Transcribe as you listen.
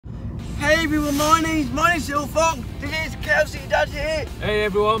Hey everyone, my name's Silver Fox. This is KFC Dad here. Hey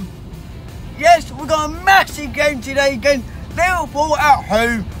everyone. Yes, we've got a massive game today against Liverpool at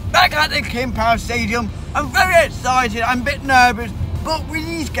home, back at the King Power Stadium. I'm very excited, I'm a bit nervous, but we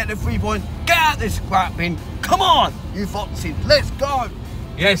need to get the 3 points, get out this scrapping. Come on, you foxes, let's go.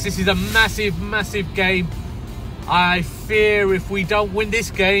 Yes, this is a massive game. I fear if we don't win this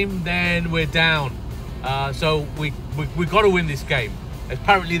game, then we're down. So we got to win this game.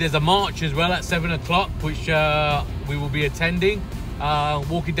 Apparently there's a march as well at 7 o'clock, which we will be attending,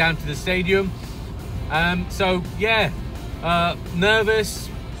 walking down to the stadium. So yeah, nervous,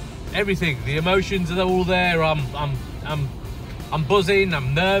 everything. The emotions are all there. I'm buzzing.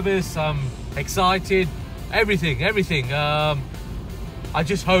 I'm nervous. I'm excited. Everything. I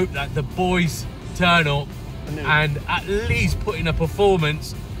just hope that the boys turn up and at least put in a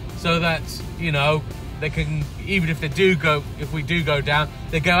performance, so that you know they can, even if we do go down,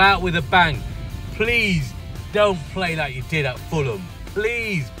 they go out with a bang. Please don't play like you did at Fulham.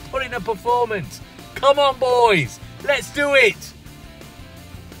 Please put in a performance. Come on, boys, let's do it.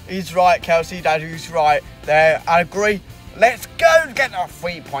 He's right, KFC Dad, he's right there. I agree. Let's go get our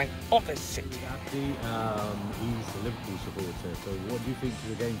 3 point of the City. Abdi, he's a Liverpool supporter, so what do you think of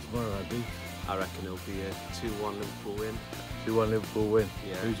the game tomorrow, Abdi? I reckon it'll be a 2-1 Liverpool win. 2-1 Liverpool win?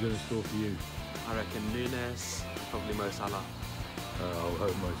 Yeah. Who's going to score for you? I reckon Nunes, probably Mo Salah. I'll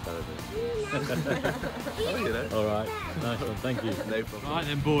hope Mo Salah then. All right, nice one, thank you. No problem. Right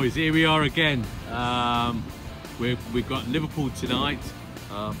then, boys, here we are again. We've got Liverpool tonight.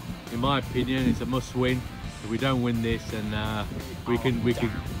 In my opinion, it's a must-win. If we don't win this, then we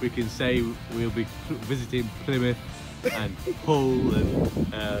can say we'll be visiting Plymouth and Hull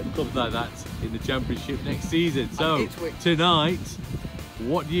and clubs like that in the Championship next season. So tonight,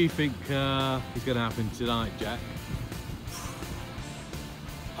 what do you think is going to happen tonight, Jack?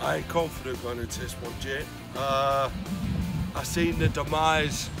 I ain't confident going into this one, Jay. I seen the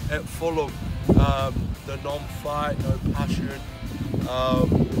demise at Fulham, the non-fight, no passion,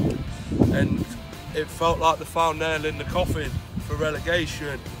 and it felt like the found nail in the coffin for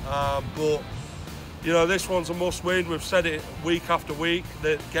relegation. But you know, this one's a must-win. We've said it week after week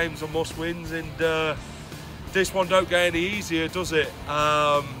that games are must-wins, and this one don't get any easier, does it?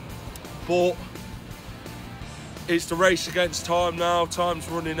 But it's the race against time now. Time's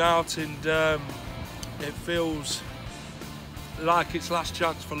running out, and it feels like it's last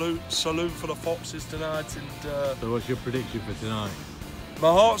chance for saloon for the Foxes tonight. And so what's your prediction for tonight?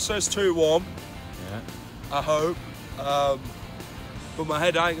 My heart says 2-1. Yeah. I hope, but my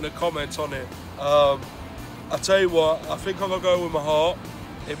head ain't going to comment on it. I tell you what, I think I'm going to go with my heart.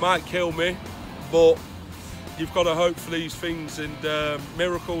 It might kill me, but you've got to hope for these things, and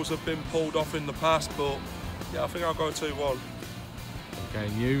miracles have been pulled off in the past, but yeah, I think I'll go 2-1. Okay,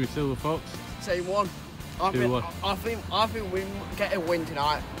 and you, Silver Fox? 2-1. I think we get a win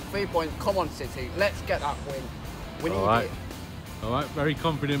tonight. 3 points, come on City, let's get that win. We need it. All right, very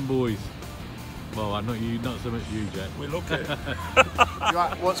confident boys. Well, not so much you, Jack. We look it.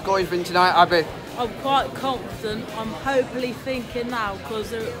 Right, what score you think tonight, Abby? I'm quite confident. I'm hopefully thinking now,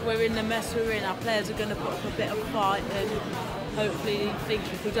 because we're in the mess we're in, our players are going to put up a bit of fight, and hopefully think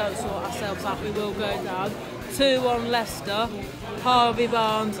if we don't sort ourselves out, we will go down. 2-1 Leicester, Harvey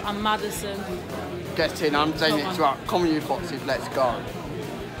Barnes and Maddison. Get in, I'm saying it's right. Come on you Foxes, let's go.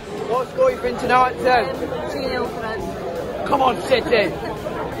 What score you think tonight then? 2-0 for them. Come on City.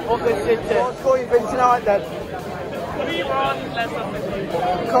 What score you think tonight then? 3-1 Leicester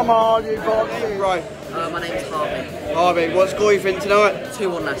City. Come on you Foxes. Right. My name's Harvey. Harvey, what score you think tonight?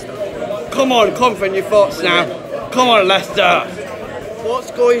 2-1 Leicester. Come on, confident your thoughts now. Come on Leicester. What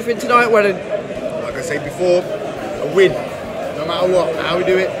score you think tonight, Wellen? Like I said before, a win. No matter what, how we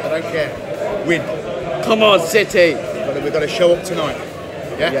do it, I don't care. Win. Come on City. We've got to show up tonight.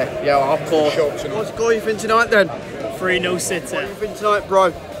 Yeah, of course. Show up tonight. What score you think tonight then? 3-0 City. What do you think tonight,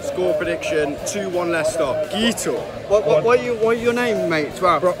 bro? Score prediction 2-1 Leicester. Gito. What are your name, mate? As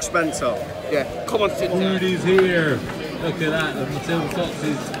well? Brock Spencer. Yeah, come on, City. Food is here. Look at that. The Silver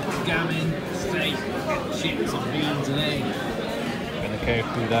Foxes scamming steak, chips and beans and eggs. And a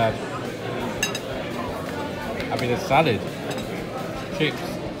KFC Dad. Having a salad, chips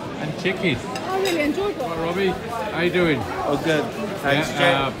and chicken. I really enjoyed that. Right, Robbie, how you doing? Oh, good. Thanks,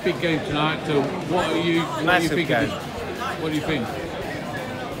 Jack. Big game tonight. So, what are you thinking? Game. What do you think?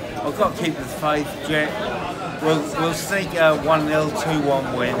 I've got to keep the faith, Jack. We'll sneak a 1-0,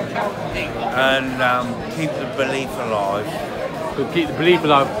 2-1 win, and keep the belief alive. We'll keep the belief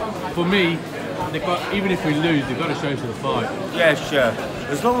alive. For me, even if we lose, they've got to show us the fight. Yeah, sure.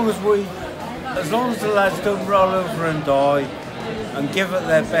 As long as the lads don't roll over and die, and give it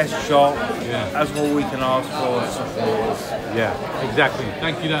their best shot. Yeah. That's all we can ask for as supporters. Yeah, exactly.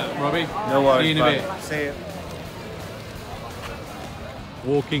 Thank you, Robbie. No worries. See you in a bit. See you.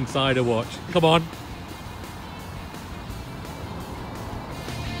 Walking cider watch. Come on.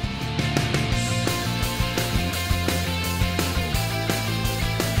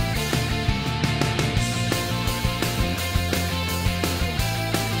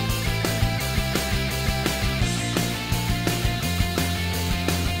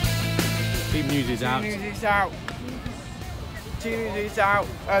 Team news is out. Team news is out. Team news is out.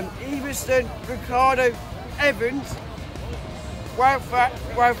 Everson, Ricardo, Evans,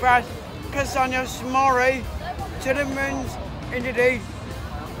 Wildfast, Cassano, Smorry, Tillemans, Indeed,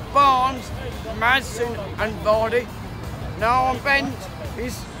 Barnes, Madsen and Vardy. Now on bench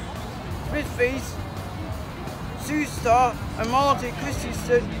is Smithfield, Sustar, Amati,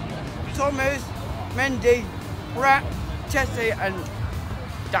 Christensen, Thomas, Mendy, Pratt, Chessie and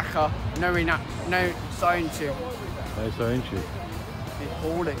Daka. No sign to. No sign to. He's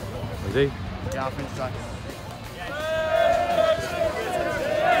poorly. Is he? Yeah, I think so.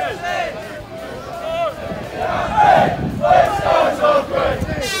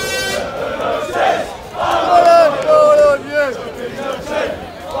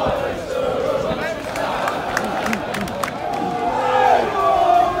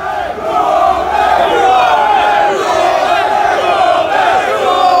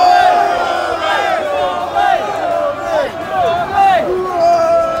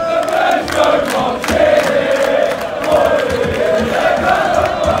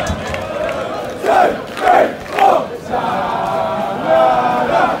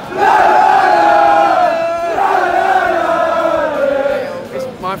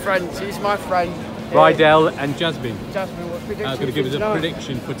 She's my friend. Rydell and Jasmine. Jasmine, what prediction? Going to give us a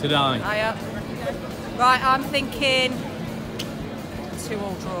prediction for today. Hiya. Right, I'm thinking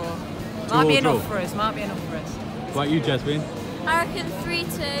 2-2 draw. Might be enough for us. Might be enough for us. What about you, Jasmine? I reckon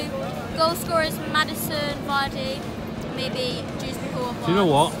 3-2. Goal scorers Madison, Vardy, maybe Dewsbury. Do you know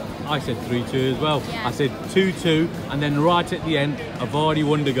what? I said 3-2 as well. Yeah. I said 2-2, and then right at the end, a Vardy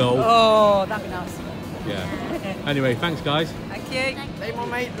wonder goal. Oh, that'd be nice. Yeah. Anyway, thanks, guys. Thank you. Hey, my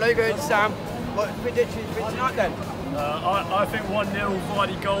mate, Logo and Sam. What predictions for tonight then? I think 1-0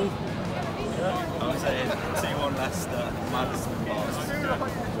 Vardy goal. Yeah. I'm saying 2-1 Leicester, Madison,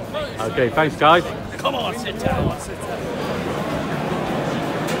 Barnes. Okay, thanks, guys. Come on, sit down. Sit down.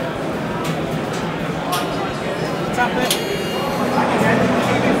 Tap it.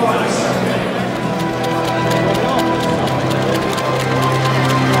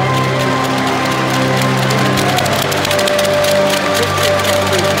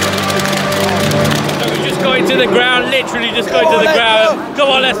 Going to the ground, literally just going to the ground. Come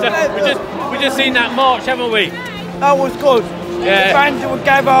on, Leicester. We just seen that march, haven't we? That was good. Yeah. The fans were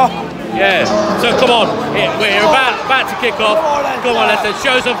together. Yeah. So come on, we're about to kick off. Come on, Leicester.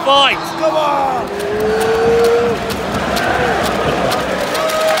 Show some fight. Come on.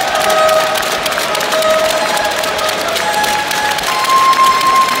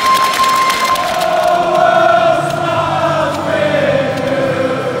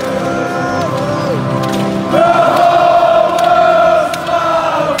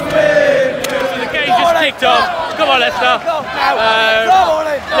 Come on, Leicester.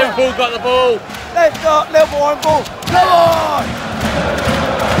 Liverpool got the ball. Leicester, Liverpool on ball. Come on!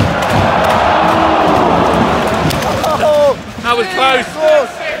 That was close.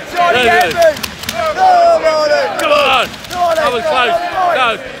 Come on. That was close.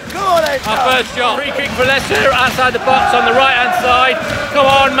 Our first shot. Free kick for Leicester outside the box on the right hand side. Come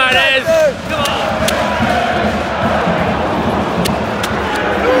on, Manes. Come on.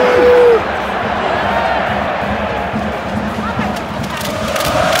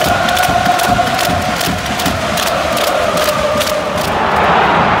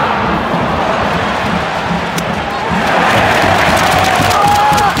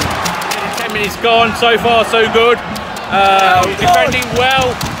 Gone so far, so good. Defending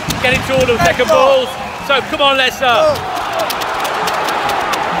well, getting to all the second balls. So come on, Leicester.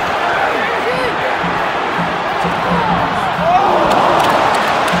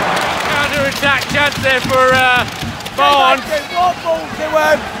 Counter attack chance there for Barnes.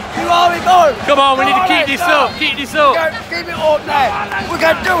 Come on, we need to keep this up. Keep this up. Keep it up now. We're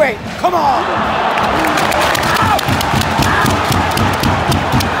going to do it. Come on.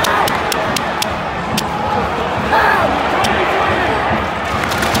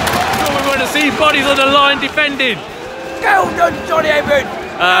 See bodies on the line defending. Go on, Johnny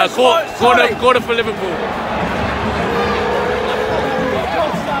Evans. Quarter for Liverpool.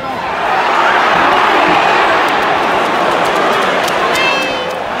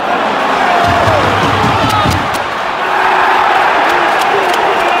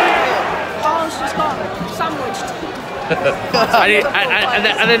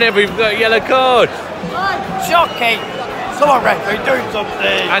 and then we've got a yellow card. Shocking. Come on, referee, do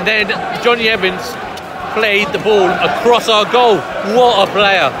something. And then Johnny Evans played the ball across our goal. What a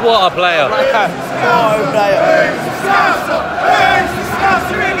player! What a player! What a player!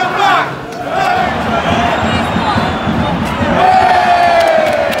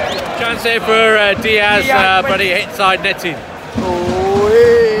 Chance here for Diaz, but he hit side netting.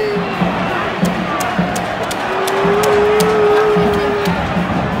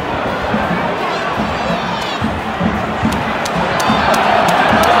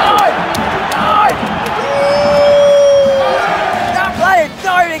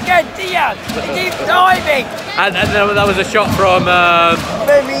 Diaz, he keeps diving. And that was a shot from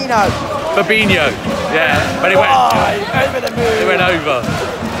Fabinho. Yeah, but it went over the moon. It went over.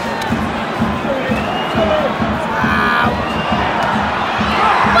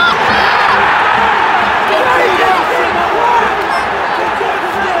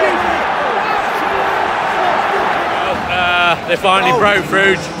 They finally broke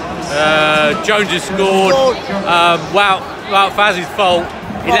through. Jones has scored. Without Faz's fault.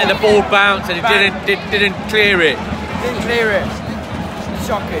 He let the ball bounce and he didn't clear it. Didn't clear it.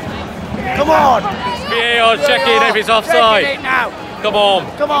 Shocking. Come on. VAR checking if it's offside. Checking it now. Come on.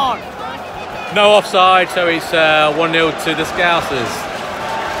 Come on. No offside, so it's 1-0 to the Scousers.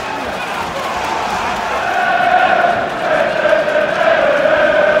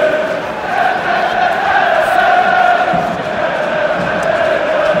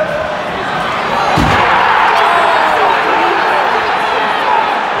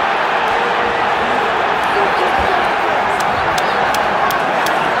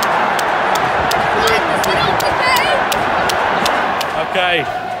 Okay,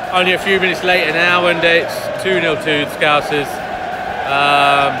 only a few minutes later now, and it's 2-0 to the Scousers.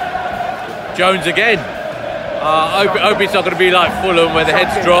 Jones again. Hope it's not going to be like Fulham where the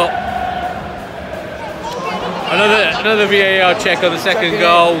heads drop. Another VAR check on the second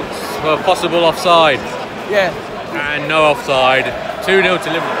goal for possible offside. Yeah. And no offside. 2-0 to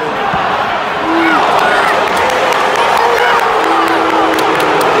Liverpool.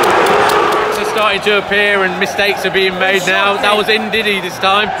 Starting to appear and mistakes are being made now. That was Ndidi this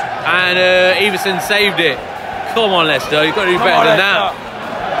time, and Everson saved it. Come on, Leicester, you've got to do better than that.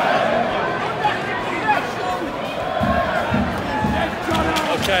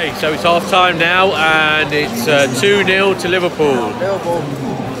 Okay, so it's half time now, and it's 2-0 to Liverpool.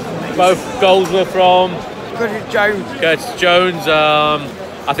 Both goals were from Curtis Jones.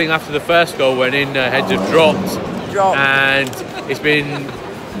 I think after the first goal went in, heads have dropped. And it's been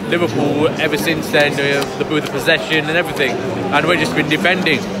Liverpool ever since then with the possession and everything, and we've just been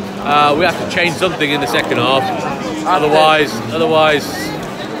defending. We have to change something in the second half, otherwise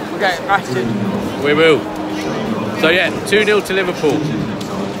we're getting battered. We will. So yeah, 2-0 to Liverpool.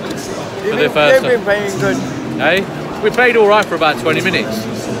 They've been playing good. Hey, we played all right for about 20 minutes.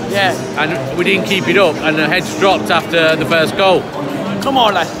 Yeah. And we didn't keep it up, and the heads dropped after the first goal. Come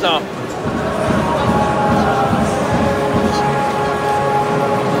on, Leicester.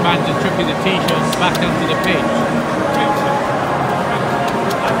 Fans are chucking the t-shirts back onto the pitch.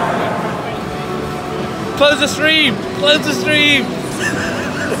 Close the stream! Close the stream!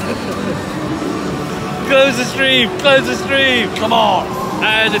 Close the stream! Close the stream! Come on!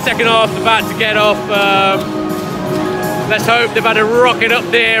 And the second half, they're about to get off. Let's hope they've had a rocket up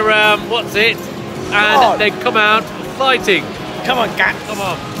there. What's it? And they come out fighting. Come on, Gat. Come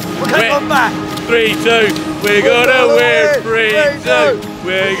on. We're coming back. 3-2. We're gonna win 3-2.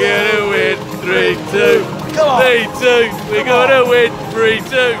 We're gonna win 3-2. 3-2. We're gonna win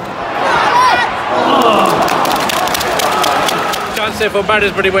 3-2. Chance there for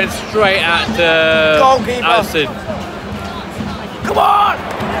Madders, but he went straight at Allison. Come on!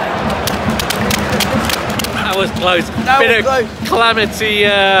 That was close. Bit of calamity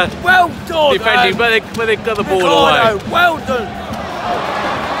well done, defending, but they got the ball away. Well done.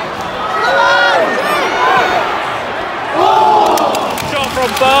 Shot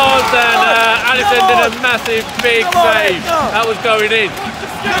from Barnes, and Allison did a massive big save. That was going in.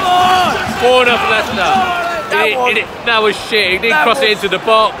 4-0 for Leicester. That was shit. He didn't cross it into the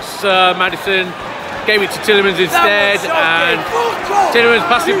box. Maddison gave it to Tillemans instead, and Tillemans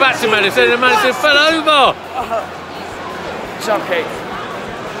passed it back to Maddison, and Maddison fell over. Shocking.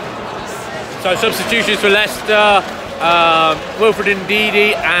 So substitutions for Leicester. Wilfred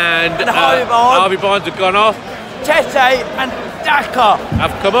Ndidi and Harvey Barnes have gone off. Tete and Daka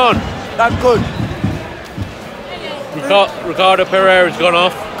have come on. That's good. Ricardo Pereira's gone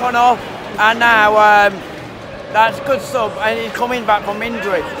off. And now that's good stuff, and he's coming back from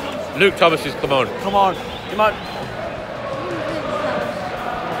injury. Luke Thomas has come on. Come on.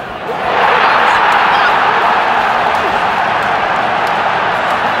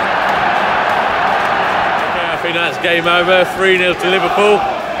 game over, 3-0 to Liverpool.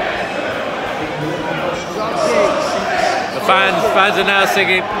 The fans are now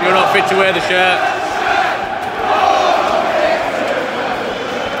singing, "You're not fit to wear the shirt."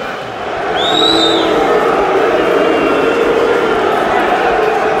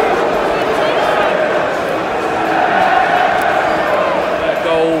 That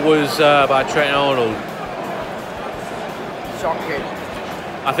goal was by Trent Arnold. Shocking.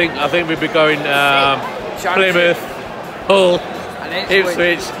 I think we'll be going Plymouth, Hull,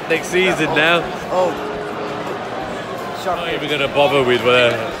 Ipswich next season now. Oh. Not even going to bother with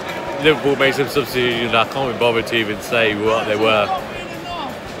whether Liverpool made some substitutions. I can't be bothered to even say what they were.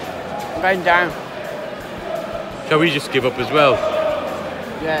 I'm going down. Shall we just give up as well?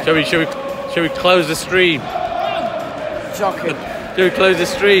 Yeah. Shall we close the stream? Shocking. Shall we close the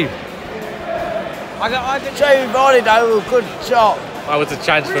stream? I could Jamie Vardy though, good shot. That was a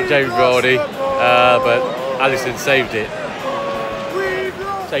chance from Jamie Vardy, but Alisson saved it.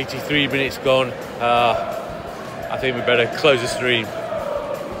 It's 83 minutes gone. I think we better close the stream.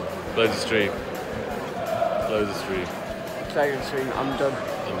 Close the stream. Close the stream. Close the stream. I'm done.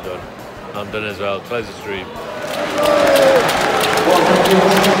 I'm done. I'm done as well. Close the stream.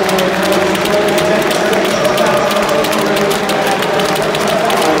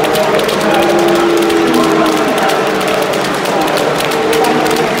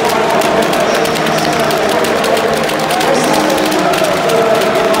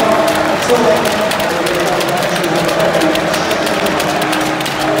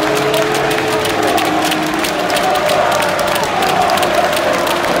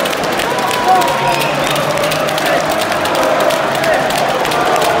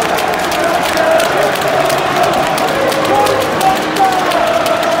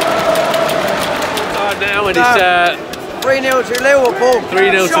 It's 3-0 to Liverpool.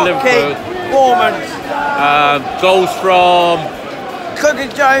 3-0 to Liverpool. Performance. Goals from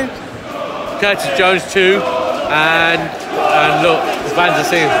Curtis Jones 2, and look, the fans are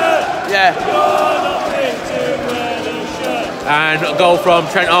singing. Yeah. And a goal from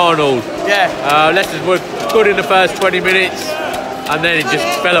Trent Arnold. Yeah. Leicester were good in the first 20 minutes, and then it just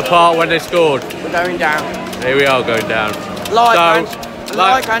fell apart when they scored. We're going down. Here we are going down.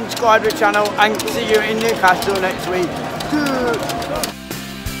 Like and subscribe to the channel, and see you in Newcastle next week.